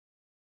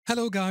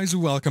Hello guys,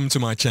 welcome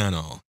to my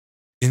channel.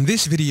 In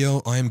this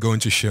video, I am going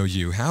to show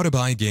you how to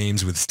buy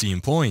games with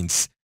Steam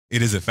points.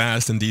 It is a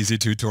fast and easy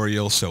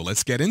tutorial, so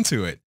let's get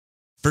into it.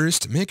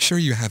 First, make sure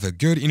you have a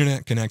good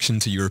internet connection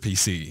to your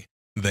PC.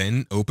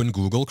 Then, open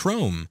Google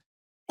Chrome.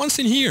 Once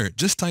in here,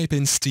 just type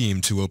in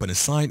Steam to open a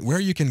site where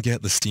you can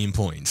get the Steam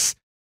points.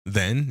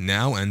 Then,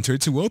 now enter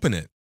to open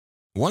it.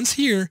 Once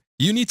here,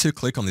 you need to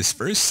click on this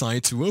first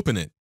site to open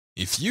it.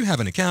 If you have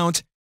an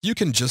account, you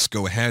can just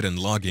go ahead and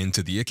log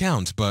into the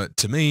account, but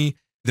to me,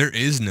 there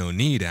is no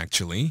need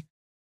actually.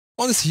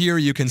 Once here,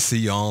 you can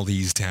see all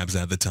these tabs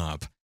at the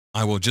top.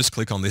 I will just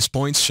click on this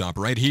points shop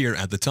right here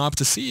at the top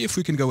to see if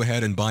we can go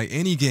ahead and buy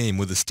any game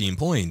with the Steam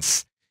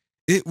points.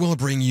 It will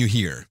bring you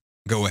here.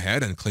 Go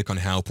ahead and click on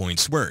how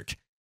points work.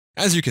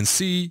 As you can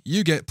see,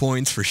 you get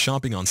points for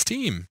shopping on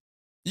Steam.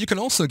 You can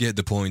also get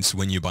the points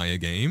when you buy a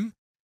game.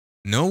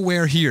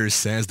 Nowhere here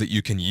says that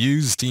you can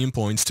use Steam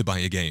points to buy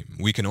a game.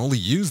 We can only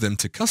use them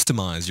to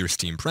customize your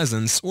Steam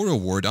presence or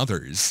reward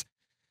others.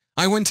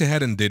 I went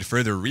ahead and did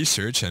further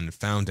research and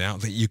found out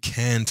that you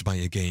can't buy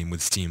a game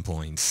with Steam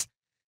points.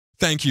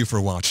 Thank you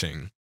for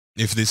watching.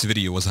 If this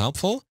video was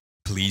helpful,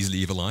 please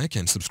leave a like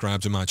and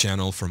subscribe to my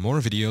channel for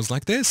more videos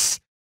like this.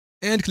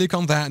 And click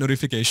on that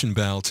notification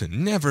bell to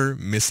never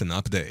miss an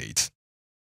update.